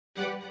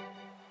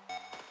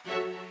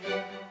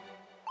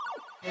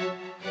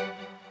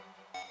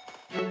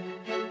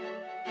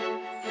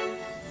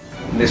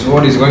This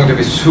word is going to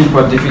be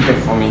super difficult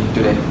for me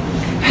today.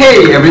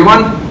 Hey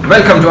everyone,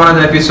 welcome to another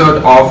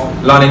episode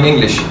of Learning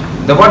English.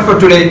 The word for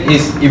today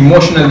is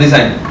emotional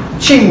design.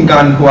 情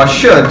感化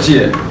设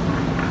计.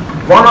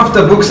 One of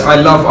the books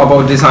I love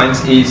about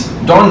designs is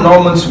Don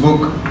Norman's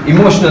book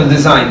Emotional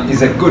Design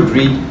is a good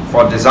read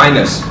for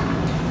designers.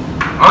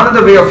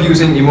 Another way of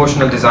using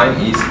emotional design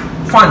is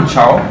Fan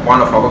Chow,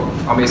 one of our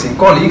amazing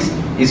colleagues,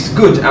 is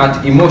good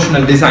at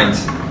emotional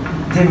designs.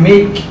 They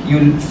make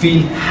you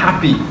feel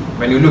happy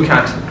when you look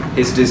at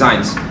his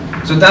designs.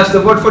 So that's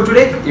the word for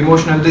today,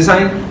 emotional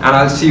design, and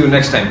I'll see you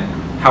next time.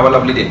 Have a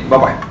lovely day.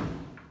 Bye-bye.